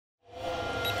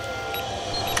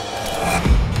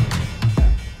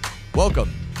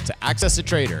Welcome to Access a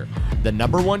Trader, the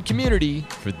 #1 community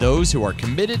for those who are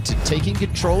committed to taking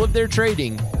control of their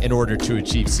trading in order to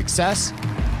achieve success,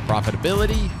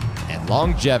 profitability, and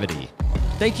longevity.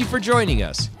 Thank you for joining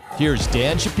us. Here's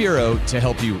Dan Shapiro to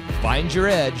help you find your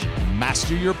edge,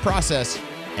 master your process,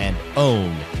 and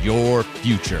own your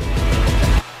future.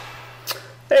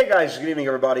 Hey guys, good evening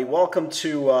everybody. Welcome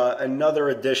to another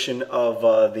edition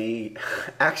of the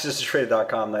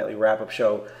AccessToTrader.com nightly wrap-up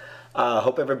show.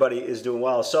 Hope everybody is doing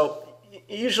well. So I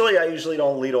usually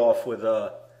don't lead off with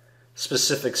a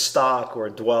specific stock or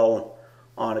dwell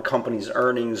on a company's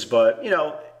earnings, but you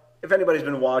know, if anybody's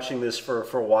been watching this for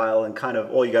a while, and kind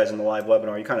of all you guys in the live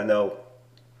webinar, you kind of know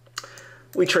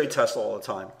we trade Tesla all the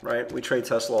time, right? We trade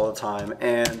Tesla all the time,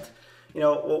 and you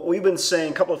know, what we've been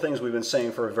saying, a couple of things we've been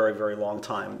saying for a very, very long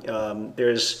time.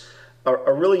 There's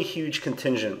a really huge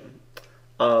contingent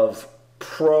of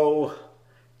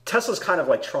Tesla's kind of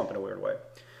like Trump in a weird way.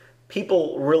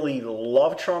 People really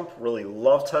love Trump, really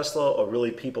love Tesla, or really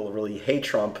people really hate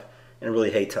Trump and really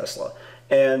hate Tesla.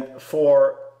 And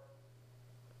for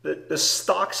the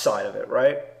stock side of it,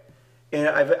 right? And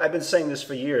I've been saying this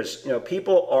for years, you know,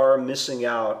 people are missing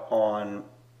out on,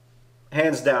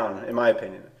 hands down, in my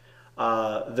opinion,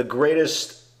 the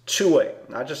greatest two-way,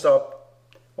 not just up,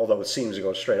 although it seems to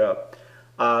go straight up,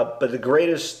 but the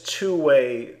greatest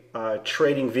two-way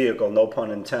trading vehicle, no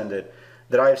pun intended,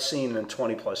 that I've seen in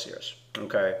 20 plus years,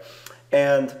 okay?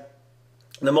 And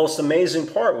the most amazing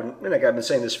part, like I've been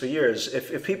saying this for years,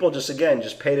 if people just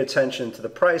paid attention to the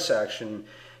price action,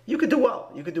 you could do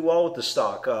well. You could do well with the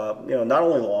stock, you know, not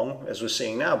only long, as we're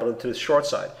seeing now, but to the short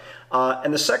side.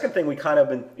 And the second thing we kind of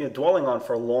been dwelling on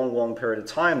for a long, long period of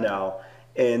time now,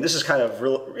 and this is kind of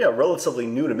relatively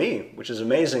new to me, which is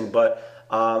amazing, but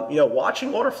you know,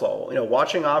 watching order flow, you know,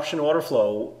 watching option order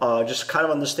flow, just kind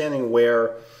of understanding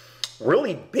where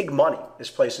really big money is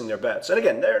placing their bets. And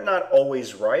again, they're not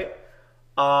always right,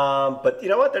 but you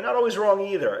know what? They're not always wrong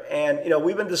either. And you know,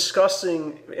 we've been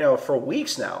discussing, you know, for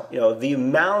weeks now, you know, the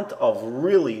amount of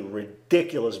really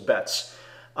ridiculous bets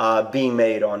being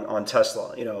made on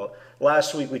Tesla. You know,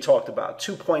 last week we talked about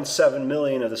 2.7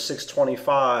 million of the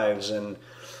 625s and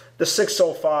the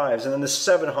 605s and then the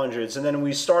 700s. And then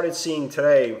we started seeing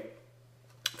today,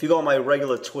 if you go on my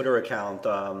regular Twitter account,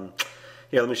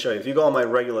 here, let me show you. If you go on my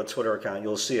regular Twitter account,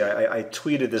 you'll see I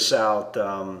tweeted this out.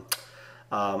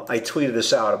 I tweeted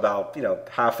this out about, you know,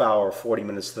 half hour, 40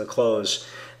 minutes to the close.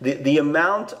 The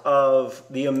amount of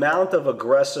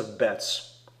aggressive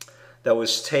bets that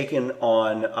was taken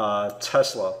on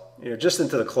Tesla, you know, just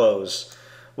into the close,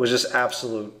 was just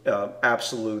absolute,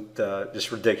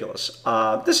 just ridiculous.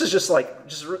 This is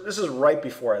this is right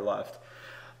before I left.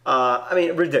 I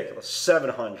mean, ridiculous.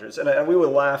 700s, and we were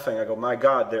laughing. I go, my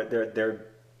God, they're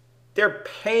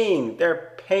paying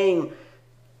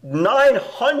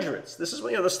 900s. This is,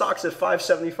 you know, the stock's at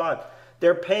 575.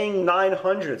 They're paying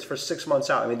 900s for 6 months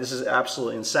out. I mean, this is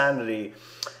absolute insanity.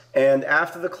 And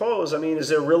after the close, I mean, is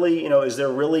there really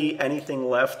anything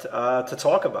left to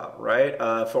talk about, right?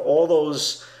 For all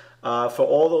those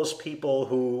people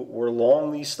who were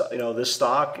long this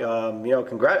stock, you know,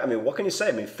 I mean, what can you say?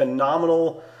 I mean,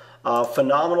 phenomenal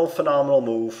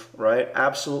move, right?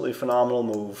 Absolutely phenomenal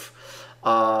move.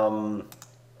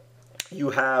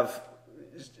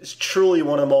 It's truly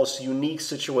one of the most unique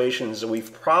situations that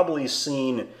we've probably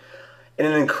seen in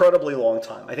an incredibly long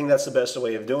time. I think that's the best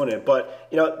way of doing it. But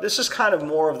you know, this is kind of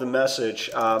more of the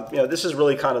message. You know, this is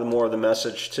really kind of more of the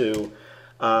message to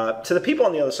the people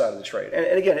on the other side of the trade.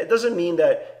 And again, it doesn't mean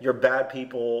that you're bad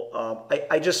people.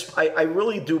 I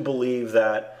really do believe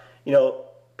that, you know,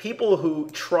 people who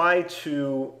try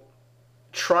to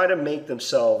make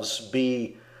themselves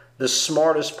be the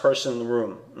smartest person in the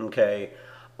room, okay,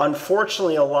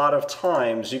 unfortunately, a lot of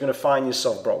times you're going to find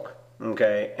yourself broke,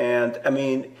 okay? And I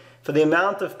mean, for the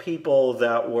amount of people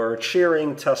that were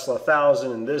cheering Tesla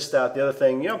 1000 and this, that, the other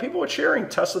thing, you know, people were cheering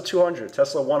Tesla 200,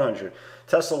 Tesla 100,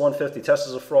 Tesla 150,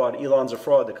 Tesla's a fraud, Elon's a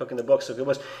fraud, they're cooking the books.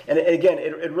 And again,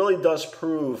 it really does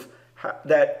prove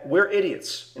that we're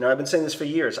idiots. You know, I've been saying this for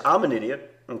years. I'm an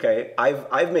idiot, okay?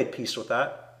 I've made peace with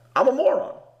that. I'm a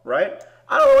moron, right?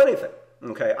 I don't know anything.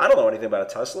 Okay, I don't know anything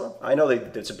about a Tesla. I know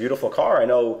it's a beautiful car. I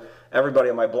know everybody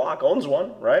on my block owns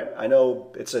one, right? I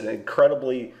know it's an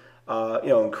incredibly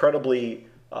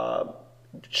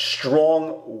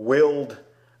strong-willed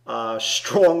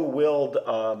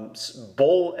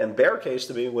bull and bear case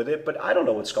to be with it, but I don't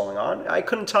know what's going on. I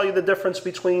couldn't tell you the difference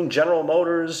between General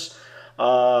Motors,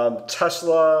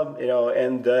 Tesla, you know,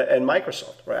 and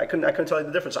Microsoft, right? I couldn't tell you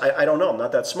the difference. I don't know. I'm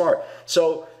not that smart.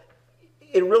 So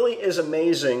it really is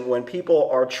amazing when people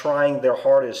are trying their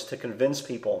hardest to convince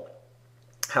people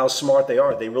how smart they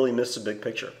are. They really miss the big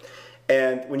picture.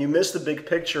 And when you miss the big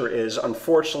picture is,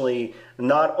 unfortunately,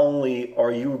 not only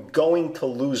are you going to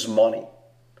lose money,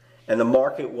 and the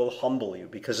market will humble you,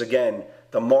 because again,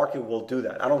 the market will do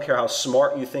that. I don't care how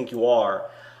smart you think you are.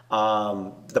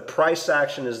 The price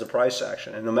action is the price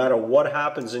action. And no matter what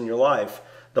happens in your life,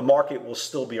 the market will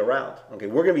still be around. Okay,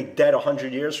 we're going to be dead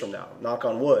 100 years from now, knock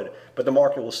on wood, but the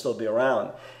market will still be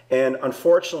around. And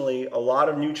unfortunately, a lot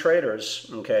of new traders,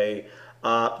 okay,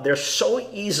 they're so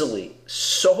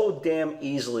damn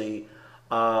easily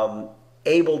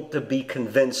able to be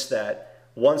convinced that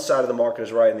one side of the market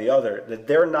is right and the other, that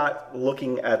they're not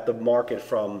looking at the market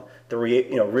from the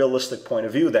realistic point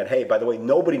of view that, hey, by the way,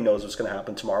 nobody knows what's going to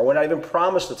happen tomorrow. We're not even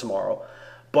promised it tomorrow,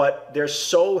 but they're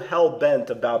so hell-bent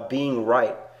about being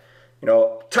right.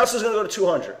 Tesla's going to go to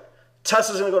 200.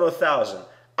 Tesla's going to go to 1,000.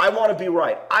 I want to be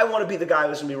right. I want to be the guy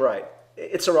who's going to be right.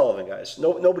 It's irrelevant, guys.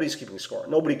 Nobody's keeping score.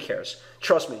 Nobody cares.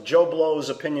 Trust me, Joe Blow's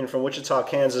opinion from Wichita,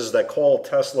 Kansas, that called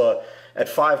Tesla at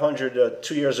 500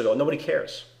 2 years ago, nobody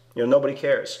cares. Nobody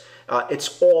cares.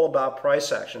 It's all about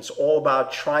price action. It's all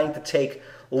about trying to take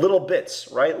little bits,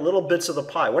 right? Little bits of the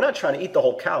pie. We're not trying to eat the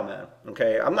whole cow, man.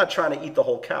 Okay, I'm not trying to eat the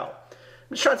whole cow.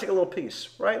 I'm just trying to take a little piece,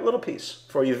 right? Little piece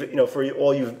for you, for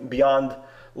all you beyond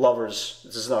lovers.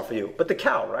 This is not for you, but the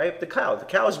cow, right? The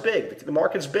cow is big. The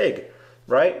market's big,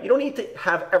 right? You don't need to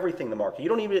have everything in the market. You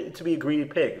don't need to be a greedy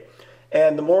pig.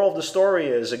 And the moral of the story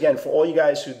is, again, for all you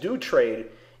guys who do trade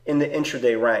in the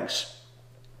intraday ranks,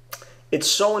 it's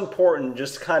so important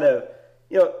just to kind of,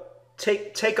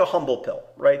 take a humble pill,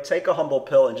 right? Take a humble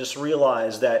pill and just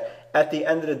realize that at the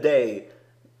end of the day,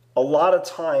 a lot of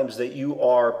times that you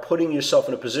are putting yourself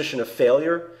in a position of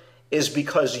failure is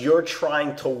because you're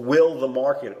trying to will the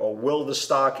market or will the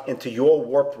stock into your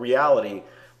warped reality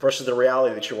versus the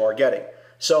reality that you are getting.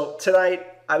 So tonight,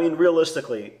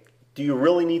 realistically, do you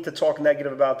really need to talk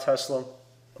negative about Tesla,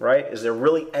 right? Is there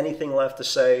really anything left to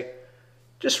say?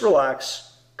 Just relax.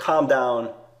 Calm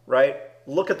down, right?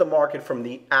 Look at the market from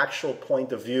the actual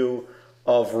point of view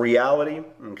of reality,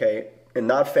 okay? And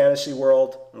not fantasy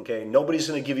world, okay? Nobody's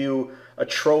going to give you a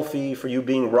trophy for you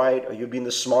being right or you being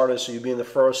the smartest or you being the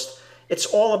first. It's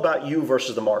all about you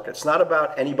versus the market. It's not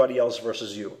about anybody else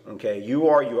versus you, okay? You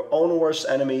are your own worst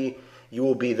enemy. You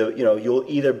will be you'll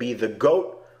either be the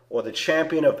GOAT or the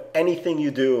champion of anything you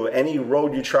do, any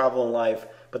road you travel in life.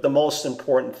 But the most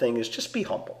important thing is just be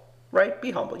humble. Right?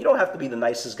 Be humble. You don't have to be the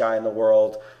nicest guy in the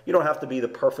world. You don't have to be the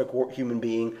perfect human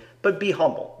being, but be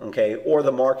humble, okay? Or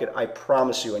the market, I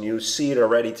promise you, and you see it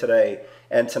already today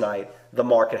and tonight, the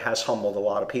market has humbled a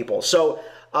lot of people. So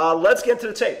let's get into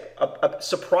the tape.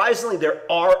 Surprisingly, there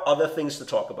are other things to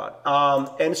talk about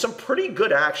and some pretty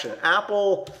good action.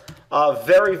 Apple,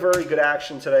 very, very good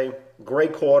action today.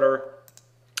 Great quarter.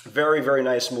 Very, very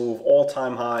nice move.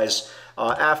 All-time highs.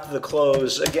 After the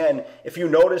close, again, if you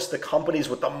notice the companies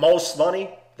with the most money,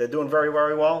 they're doing very,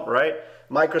 very well, right?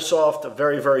 Microsoft, a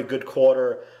very, very good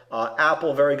quarter.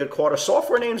 Apple, very good quarter.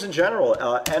 Software names in general.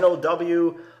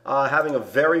 NOW having a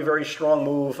very, very strong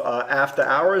move after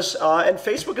hours. And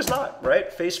Facebook is not,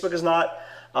 right? Facebook is not.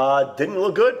 Didn't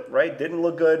look good, right? Didn't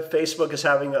look good. Facebook is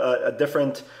having a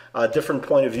different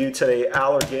point of view today.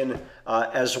 Allergan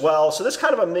as well. So this is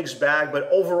kind of a mixed bag, but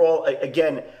overall,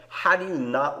 again, how do you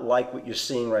not like what you're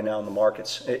seeing right now in the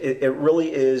markets? It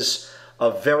really is a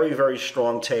very, very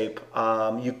strong tape.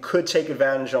 You could take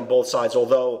advantage on both sides,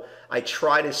 although I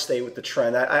try to stay with the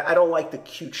trend. I don't like the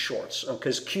cute shorts,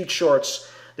 because cute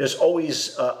shorts, there's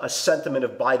always a sentiment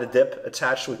of buy the dip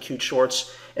attached with cute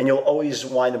shorts, and you'll always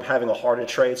wind up having a harder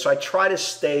trade. So I try to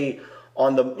stay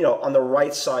on the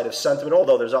right side of sentiment,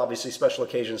 although there's obviously special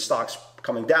occasion stocks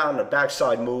coming down, a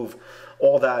backside move,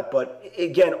 all that. But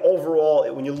again,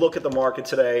 overall, when you look at the market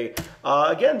today,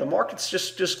 again, the market's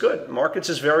just good. Markets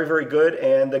is very, very good.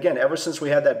 And again, ever since we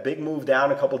had that big move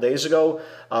down a couple of days ago,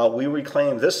 we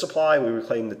reclaimed this supply, we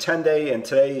reclaimed the 10-day, and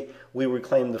today we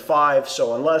reclaimed the 5.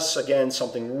 So unless, again,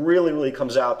 something really, really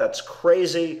comes out that's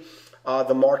crazy,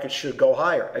 the market should go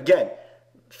higher. Again,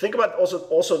 think about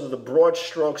also the broad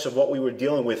strokes of what we were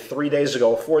dealing with 3 days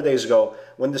ago, 4 days ago,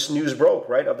 when this news broke,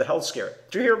 right, of the health scare.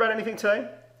 Did you hear about anything today?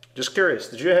 Just curious.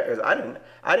 Did you? I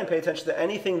didn't pay attention to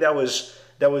anything that was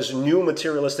new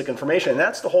materialistic information. And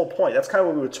that's the whole point. That's kind of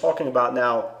what we were talking about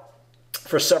now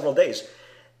for several days.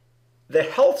 The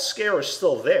health scare is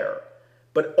still there,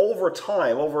 but over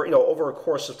time, over a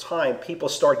course of time, people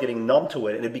start getting numb to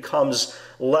it, and it becomes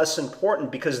less important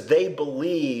because they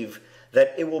believe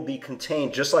that it will be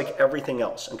contained just like everything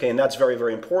else. Okay, and that's very,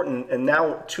 very important. And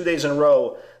now 2 days in a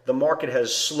row, the market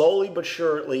has slowly but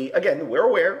surely, again, we're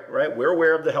aware, right? We're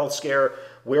aware of the health scare.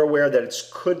 We're aware that it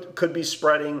could be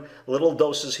spreading, little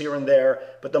doses here and there.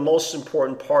 But the most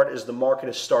important part is the market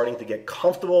is starting to get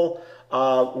comfortable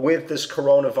with this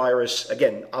coronavirus.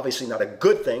 Again, obviously not a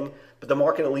good thing, but the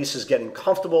market at least is getting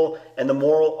comfortable. And the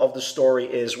moral of the story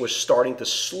is we're starting to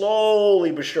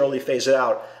slowly but surely phase it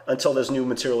out until there's new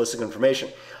materialistic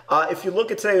information. If you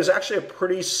look at today, it was actually a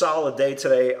pretty solid day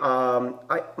today.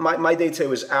 My day today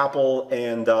was Apple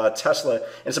and Tesla. And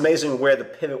it's amazing where the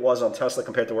pivot was on Tesla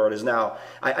compared to where it is now.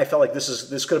 I felt like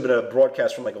this could have been a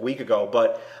broadcast from like a week ago,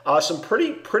 but some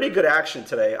pretty good action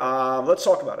today. Let's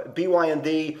talk about it.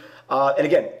 BYND, and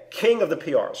again, king of the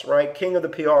PRs, right? King of the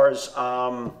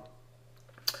PRs.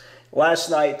 Last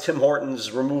night, Tim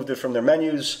Hortons removed it from their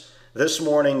menus. This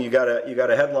morning, you got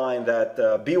a headline that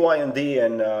BYND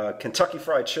and Kentucky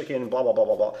Fried Chicken, blah, blah, blah,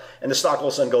 blah, blah. And the stock all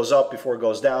of a sudden goes up before it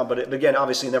goes down. But it, again,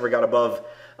 obviously never got above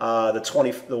the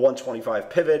 125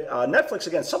 pivot. Netflix,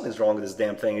 again, something's wrong with this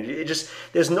damn thing. It just,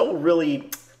 there's no really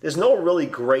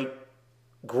great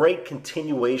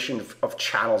continuation of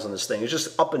channels in this thing. It's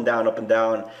just up and down, up and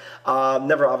down.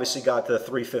 Never obviously got to the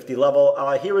 350 level.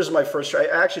 Here was my first trade.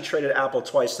 I actually traded Apple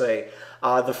twice today.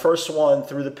 The first one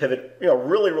through the pivot,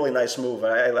 really nice move.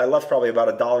 I left probably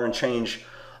about $1 and change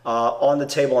on the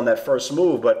table on that first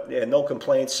move, but yeah, no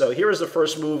complaints. So here is the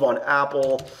first move on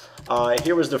Apple.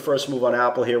 Here was the first move on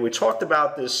Apple here. We talked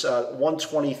about this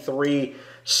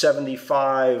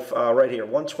 123.75 right here,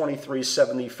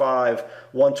 123.75,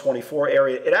 124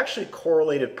 area. It actually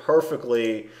correlated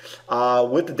perfectly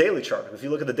with the daily chart. If you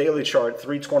look at the daily chart,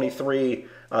 323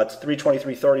 to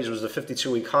 323.30s was the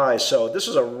 52-week high. So this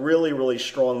was a really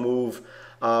strong move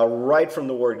right from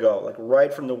the word go, like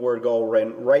right from the word go,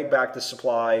 right back to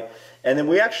supply. And then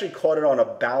we actually caught it on a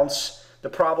bounce. The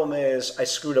problem is I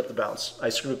screwed up the bounce. I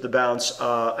sold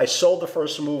the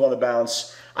first move on the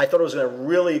bounce. I thought it was going to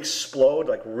really explode,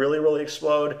 like really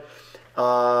explode.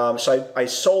 So I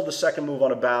sold the second move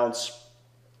on a bounce,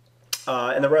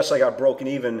 and the rest I got broken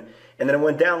even. And then it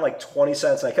went down like 20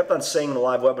 cents. And I kept on saying in the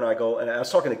live webinar, and I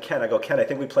was talking to Ken, I go, Ken, I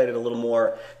think we played it a little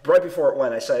more. Right before it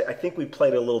went, I said, I think we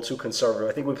played it a little too conservative.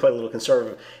 I think we played a little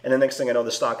conservative. And the next thing I know,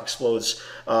 the stock explodes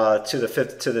to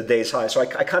the day's high. So I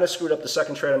kind of screwed up the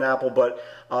second trade on Apple, but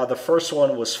the first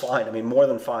one was fine. I mean, more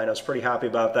than fine. I was pretty happy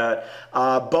about that.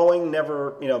 Boeing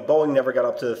never got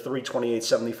up to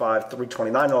 328.75,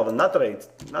 329 all of them. Not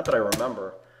that I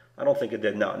remember. I don't think it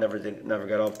did. No, never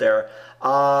got up there.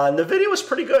 NVIDIA was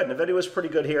pretty good. NVIDIA was pretty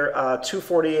good here.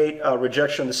 248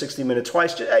 rejection on the 60-minute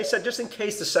twice. I said just in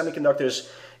case the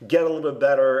semiconductors get a little bit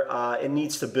better, it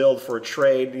needs to build for a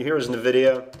trade. Here's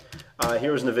NVIDIA.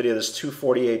 Here's NVIDIA. This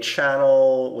 248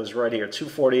 channel was right here.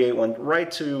 248 went right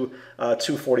to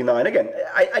 249. Again,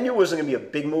 I knew it wasn't going to be a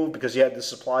big move because you had the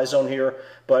supply zone here.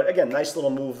 But again, nice little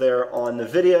move there on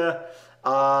NVIDIA.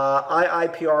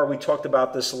 IIPR, we talked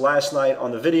about this last night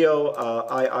on the video.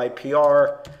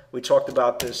 IIPR, we talked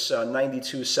about this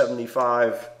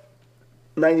 92.75,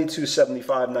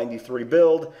 93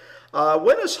 build.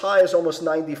 Went as high as almost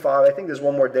 95. I think there's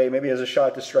one more day. Maybe there's a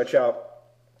shot to stretch out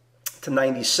to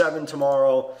 97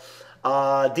 tomorrow.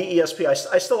 DESP, I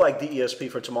still like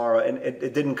DESP for tomorrow, and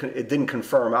it didn't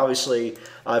confirm. Obviously,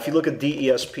 if you look at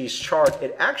DESP's chart,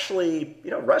 it actually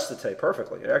rested today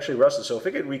perfectly. It actually rested. So if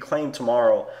it could reclaim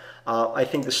tomorrow, I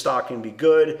think the stock can be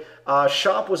good.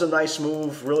 Shop was a nice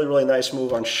move, really nice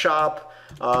move on Shop.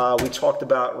 We talked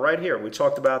about right here. We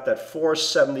talked about that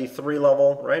 473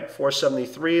 level, right?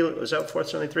 473. Was that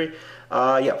 473?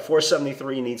 Yeah,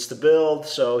 473 needs to build.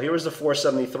 So here was the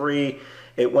 473.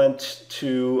 It went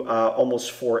to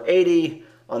almost 480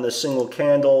 on the single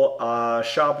candle.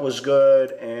 Shop was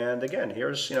good, and again,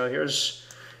 here's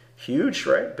huge,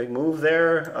 right? Big move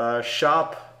there.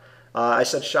 Shop. I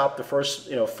said Shop the first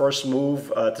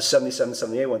move to 77,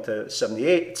 78 went to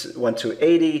 78, went to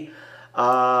 80.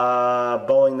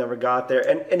 Boeing never got there,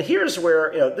 and here's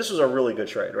where this was a really good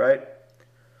trade, right?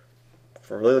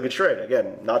 For a really good trade.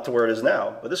 Again, not to where it is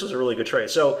now, but this was a really good trade.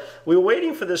 So we were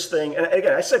waiting for this thing, and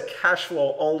again, I said cash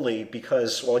flow only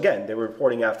because, well, again, they were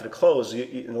reporting after the close.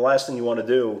 And the last thing you want to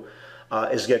do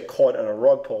is get caught on a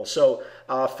rug pull. So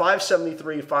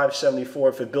 573, 574.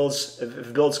 If it builds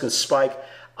can spike.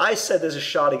 I said there's a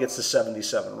shot it gets to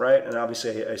 77, right? And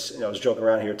obviously, I was joking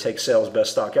around here. Take sales,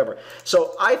 best stock ever.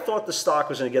 So I thought the stock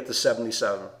was going to get to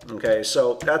 77. Okay,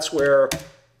 so that's where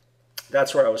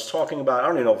I was talking about. I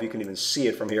don't even know if you can even see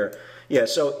it from here. Yeah,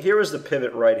 so here is the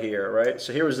pivot right here, right?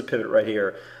 So here is the pivot right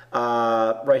here.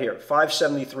 Right here,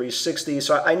 573.60.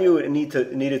 So I knew it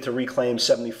needed to reclaim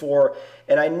 74,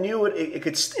 and I knew it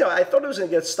could. I thought it was going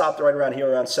to get stopped right around here,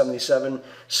 around 77.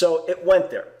 So it went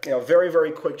there. Very,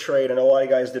 very quick trade, and a lot of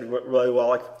guys did really well.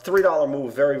 Like $3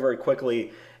 move, very, very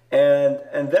quickly. And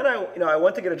then I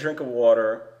went to get a drink of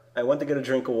water. And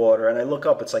I look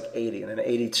up, it's like 80, and then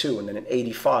 82, and then an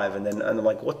 85, and I'm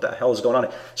like, what the hell is going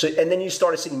on? So, and then you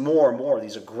started seeing more and more of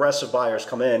these aggressive buyers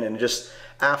come in, and just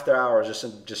after hours,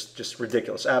 just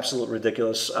ridiculous, absolute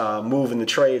ridiculous move in the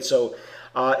trade. So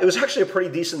it was actually a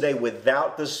pretty decent day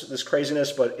without this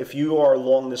craziness. But if you are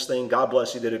long this thing, God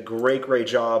bless you, did a great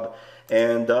job.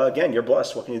 And again, you're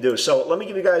blessed. What can you do? So let me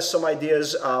give you guys some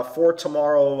ideas for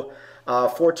tomorrow.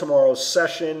 For tomorrow's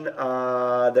session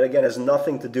that again has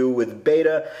nothing to do with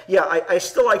beta. Yeah, I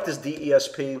still like this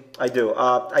DESP. I do.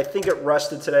 I think it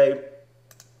rested today.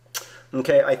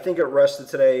 Okay, I think it rested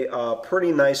today.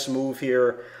 Pretty nice move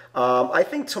here. I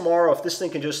think tomorrow, if this thing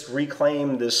can just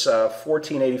reclaim this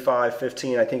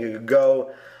 1485.15, I think it could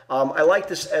go. I like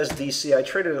this SDC. I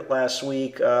traded it last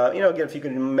week. Again, if you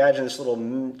can imagine this little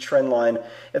trend line,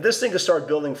 if this thing could start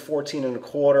building 14 and a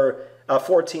quarter,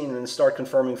 14 and start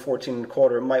confirming 14 and a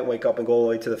quarter, it might wake up and go all the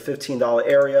way to the $15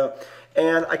 area.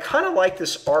 And I kind of like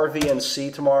this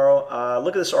RVNC tomorrow.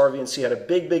 Look at this RVNC, had a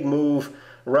big move,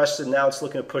 rested, now it's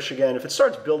looking to push again. If it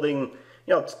starts building,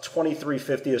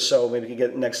 2350 or so, maybe you can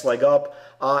get the next leg up.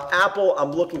 Apple,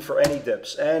 I'm looking for any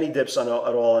dips at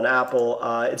all on Apple.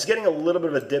 It's getting a little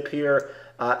bit of a dip here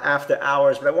after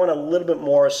hours, but I want a little bit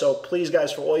more. So please,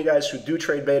 guys, for all you guys who do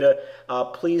trade beta,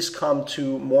 please come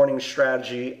to Morning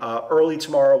Strategy early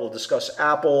tomorrow. We'll discuss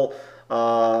Apple,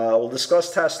 we'll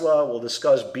discuss Tesla, we'll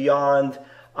discuss Beyond.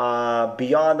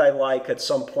 Beyond I like at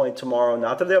some point tomorrow,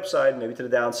 not to the upside, maybe to the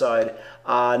downside.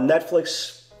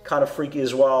 Netflix, kind of freaky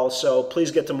as well. So please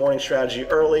get to Morning Strategy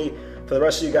early. For the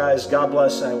rest of you guys, God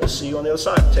bless, and we'll see you on the other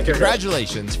side. Take care.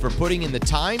 Congratulations for putting in the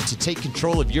time to take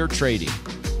control of your trading.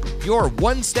 You're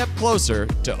one step closer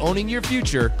to owning your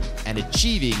future and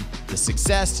achieving the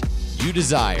success you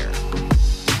desire.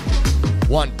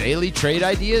 Want daily trade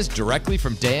ideas directly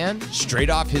from Dan, straight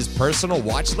off his personal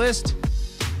watch list?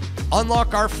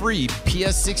 Unlock our free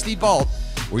PS60 Vault,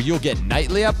 where you'll get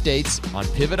nightly updates on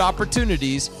pivot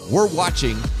opportunities we're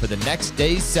watching for the next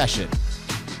day's session.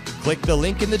 Click the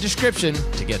link in the description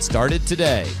to get started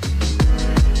today.